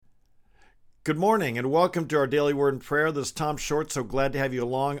Good morning and welcome to our daily word and prayer. This is Tom Short. So glad to have you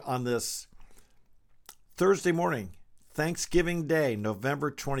along on this Thursday morning, Thanksgiving Day,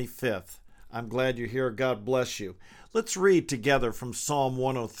 November 25th. I'm glad you're here. God bless you. Let's read together from Psalm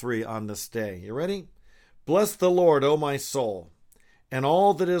 103 on this day. You ready? Bless the Lord, O my soul, and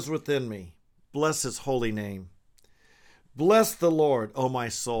all that is within me. Bless his holy name. Bless the Lord, O my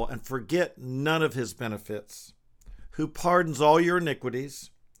soul, and forget none of his benefits, who pardons all your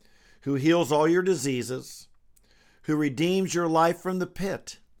iniquities, who heals all your diseases, who redeems your life from the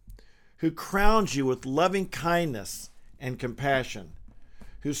pit, who crowns you with loving kindness and compassion,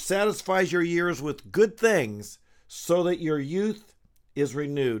 who satisfies your years with good things so that your youth is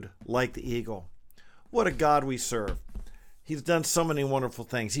renewed like the eagle. What a God we serve. He's done so many wonderful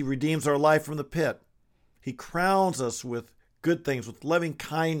things. He redeems our life from the pit. He crowns us with good things, with loving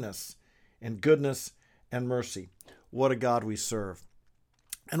kindness and goodness and mercy. What a God we serve.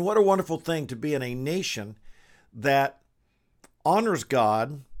 And what a wonderful thing to be in a nation that honors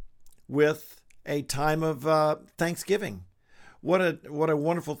God with a time of Thanksgiving. What a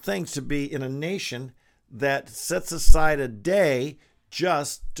wonderful thing to be in a nation that sets aside a day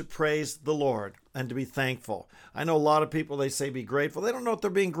just to praise the Lord and to be thankful. I know a lot of people, they say be grateful. They don't know what they're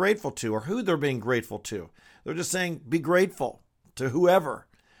being grateful to or who they're being grateful to. They're just saying be grateful to whoever.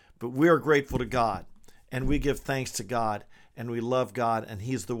 But we are grateful to God, and we give thanks to God. And we love God, and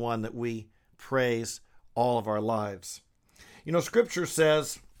he's the one that we praise all of our lives. You know, Scripture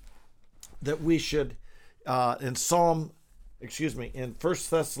says that we should, in 1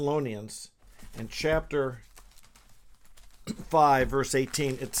 Thessalonians, in chapter 5, verse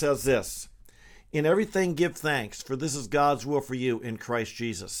 18, it says this, "In everything give thanks, for this is God's will for you in Christ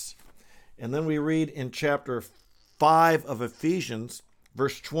Jesus." And then we read in chapter 5 of Ephesians,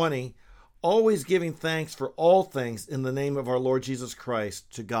 verse 20, "Always giving thanks for all things in the name of our Lord Jesus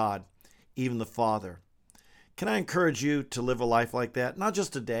Christ to God, even the Father." Can I encourage you to live a life like that? Not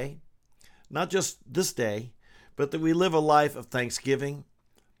just a day, not just this day, but that we live a life of thanksgiving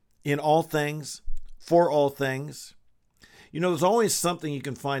in all things, for all things. You know, there's always something you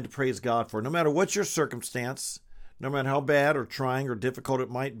can find to praise God for. No matter what your circumstance, no matter how bad or trying or difficult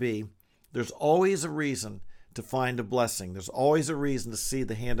it might be, there's always a reason to find a blessing. There's always a reason to see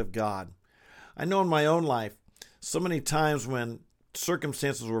the hand of God. I know in my own life, so many times when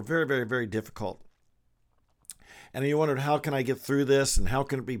circumstances were very, very, very difficult. And you wondered, how can I get through this? And how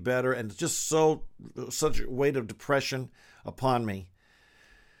can it be better? And it's just such a weight of depression upon me.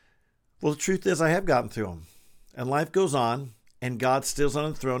 Well, the truth is I have gotten through them. And life goes on, and God still's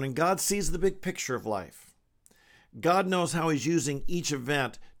on the throne, and God sees the big picture of life. God knows how he's using each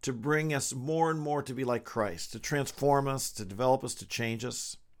event to bring us more and more to be like Christ, to transform us, to develop us, to change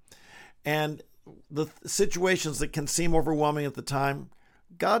us. And the situations that can seem overwhelming at the time,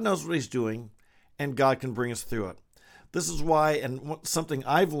 God knows what he's doing, and God can bring us through it. This is why, and something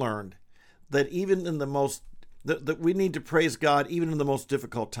I've learned, that even in the most, that we need to praise God even in the most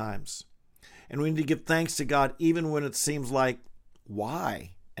difficult times. And we need to give thanks to God even when it seems like,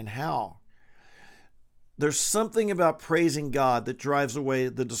 why and how? There's something about praising God that drives away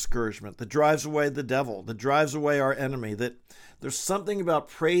the discouragement, that drives away the devil, that drives away our enemy, that there's something about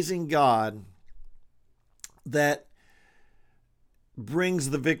praising God that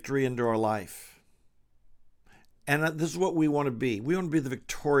brings the victory into our life. And this is what we want to be. We want to be the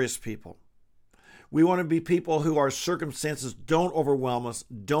victorious people. We want to be people who our circumstances don't overwhelm us,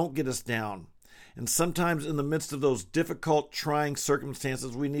 don't get us down. And sometimes in the midst of those difficult, trying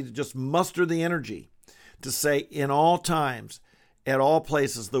circumstances, we need to just muster the energy to say, in all times, at all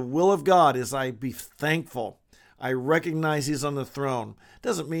places, the will of God is I be thankful. I recognize he's on the throne.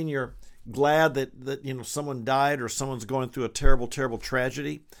 Doesn't mean you're glad that someone died or someone's going through a terrible, terrible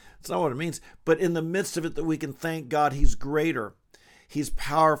tragedy. That's not what it means. But in the midst of it, that we can thank God he's greater. He's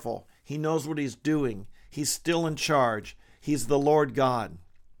powerful. He knows what he's doing. He's still in charge. He's the Lord God.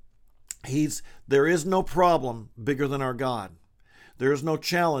 There is no problem bigger than our God. There is no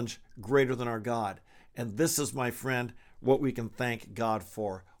challenge greater than our God. And this is, my friend, what we can thank God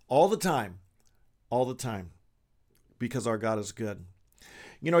for all the time, because our God is good.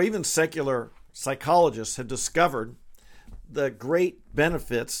 You know, even secular psychologists have discovered the great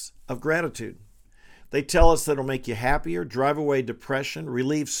benefits of gratitude. They tell us that it'll make you happier, drive away depression,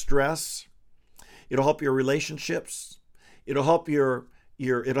 relieve stress. It'll help your relationships. It'll help it'll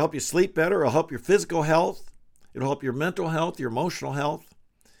help you sleep better. It'll help your physical health. It'll help your mental health, your emotional health.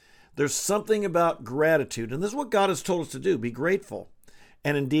 There's something about gratitude, and this is what God has told us to do, be grateful.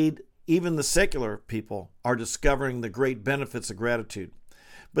 And indeed, even the secular people are discovering the great benefits of gratitude.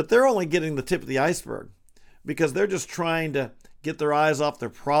 But they're only getting the tip of the iceberg because they're just trying to get their eyes off their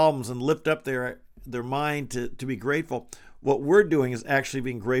problems and lift up their mind to be grateful, what we're doing is actually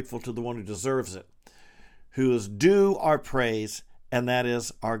being grateful to the one who deserves it, who is due our praise, and that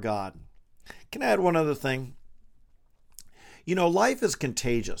is our God. Can I add one other thing? You know, life is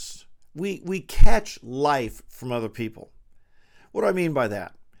contagious. We catch life from other people. What do I mean by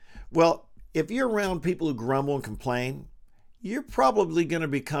that? Well, if you're around people who grumble and complain, you're probably going to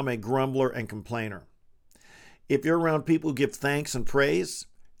become a grumbler and complainer. If you're around people who give thanks and praise,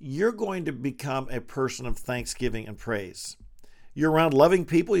 you're going to become a person of thanksgiving and praise. You're around loving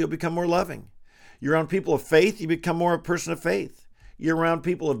people, you'll become more loving. You're around people of faith, you become more a person of faith. You're around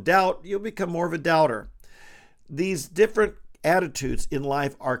people of doubt, you'll become more of a doubter. These different attitudes in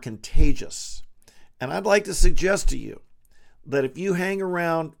life are contagious. And I'd like to suggest to you that if you hang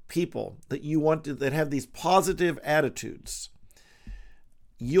around people that you want to, that have these positive attitudes,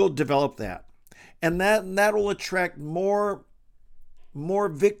 you'll develop that. And that will attract more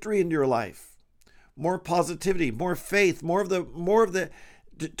victory into your life, more positivity, more faith, more of the.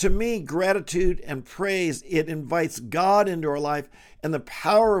 To me, gratitude and praise, it invites God into our life and the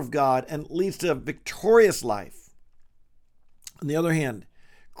power of God, and leads to a victorious life. On the other hand,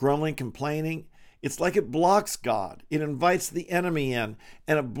 grumbling, complaining, it's like it blocks God. It invites the enemy in,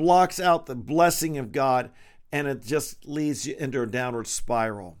 and it blocks out the blessing of God, and it just leads you into a downward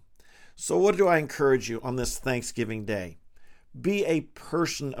spiral. So what do I encourage you on this Thanksgiving Day? Be a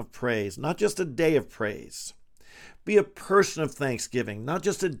person of praise, not just a day of praise. Be a person of thanksgiving, not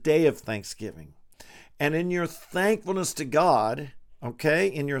just a day of thanksgiving. And in your thankfulness to God,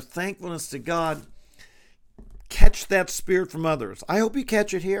 catch that spirit from others. I hope you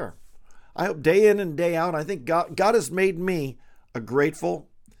catch it here. I hope day in and day out, I think God has made me a grateful,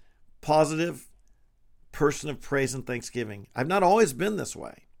 positive person of praise and thanksgiving. I've not always been this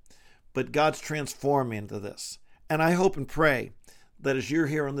way, but God's transformed me into this. And I hope and pray that as you're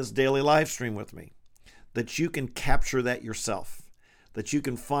here on this daily live stream with me, that you can capture that yourself, that you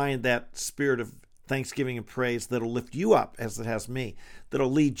can find that spirit of thanksgiving and praise that'll lift you up as it has me,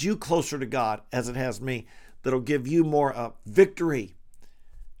 that'll lead you closer to God as it has me, that'll give you more victory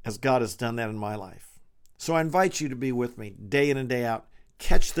as God has done that in my life. So I invite you to be with me day in and day out.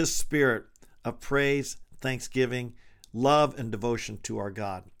 Catch this spirit of praise, thanksgiving, love, and devotion to our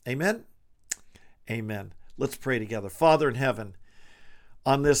God. Amen? Amen. Let's pray together. Father in heaven,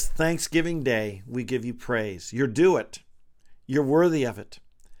 on this Thanksgiving Day, we give you praise. You're due it. You're worthy of it.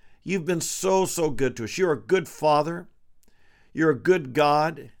 You've been so, so good to us. You're a good Father. You're a good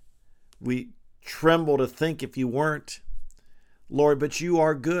God. We tremble to think if you weren't, Lord, but you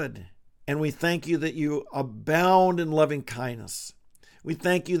are good. And we thank you that you abound in loving kindness. We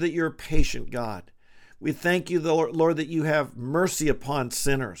thank you that you're a patient God. We thank you, Lord, that you have mercy upon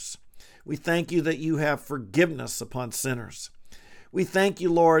sinners. We thank you that you have forgiveness upon sinners. We thank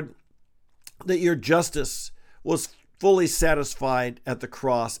you, Lord, that your justice was fully satisfied at the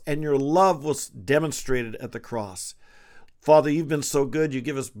cross and your love was demonstrated at the cross. Father, you've been so good. You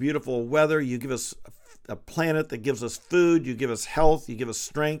give us beautiful weather. You give us a planet that gives us food. You give us health. You give us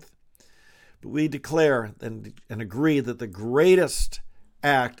strength. But we declare and agree that the greatest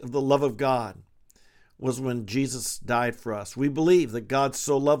act of the love of God was when Jesus died for us. We believe that God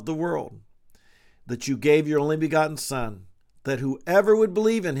so loved the world that you gave your only begotten Son, that whoever would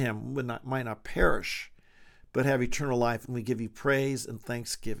believe in him might not perish, but have eternal life. And we give you praise and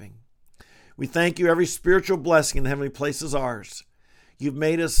thanksgiving. We thank you. Every spiritual blessing in the heavenly place is ours. You've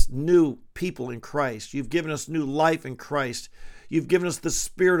made us new people in Christ. You've given us new life in Christ. You've given us the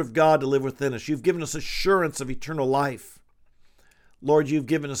Spirit of God to live within us. You've given us assurance of eternal life. Lord, you've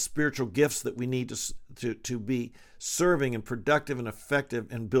given us spiritual gifts that we need to be serving and productive and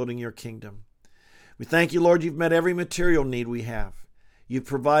effective in building your kingdom. We thank you, Lord, you've met every material need we have. You've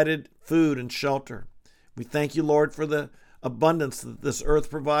provided food and shelter. We thank you, Lord, for the abundance that this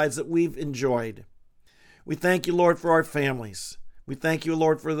earth provides that we've enjoyed. We thank you, Lord, for our families. We thank you,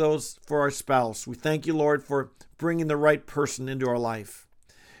 Lord, for our spouse. We thank you, Lord, for bringing the right person into our life.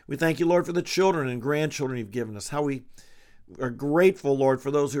 We thank you, Lord, for the children and grandchildren you've given us, how we are grateful, Lord,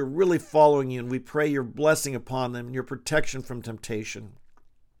 for those who are really following you, and we pray your blessing upon them and your protection from temptation.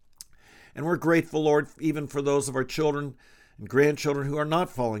 And we're grateful, Lord, even for those of our children and grandchildren who are not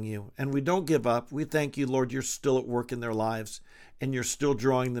following you. And we don't give up. We thank you, Lord, you're still at work in their lives, and you're still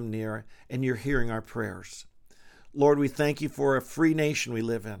drawing them near, and you're hearing our prayers. Lord, we thank you for a free nation we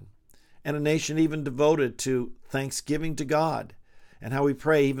live in, and a nation even devoted to thanksgiving to God, and how we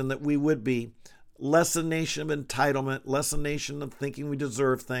pray even that we would be less a nation of entitlement, less a nation of thinking we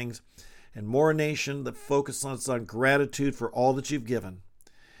deserve things, and more a nation that focuses on gratitude for all that you've given.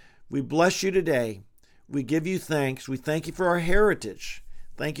 We bless you today. We give you thanks. We thank you for our heritage.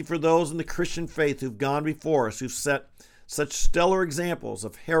 Thank you for those in the Christian faith who've gone before us, who've set such stellar examples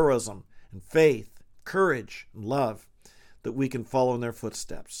of heroism and faith, courage and love, that we can follow in their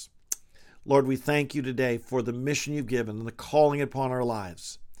footsteps. Lord, we thank you today for the mission you've given and the calling upon our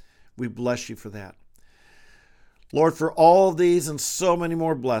lives. We bless you for that. Lord, for all of these and so many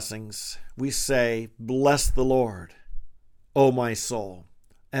more blessings, we say, bless the Lord, O my soul,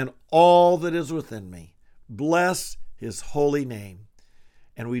 and all that is within me. Bless his holy name.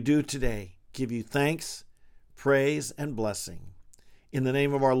 And we do today give you thanks, praise, and blessing. In the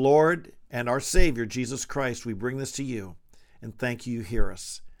name of our Lord and our Savior, Jesus Christ, we bring this to you and thank you hear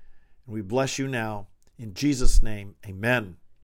us. And we bless you now. In Jesus' name, amen.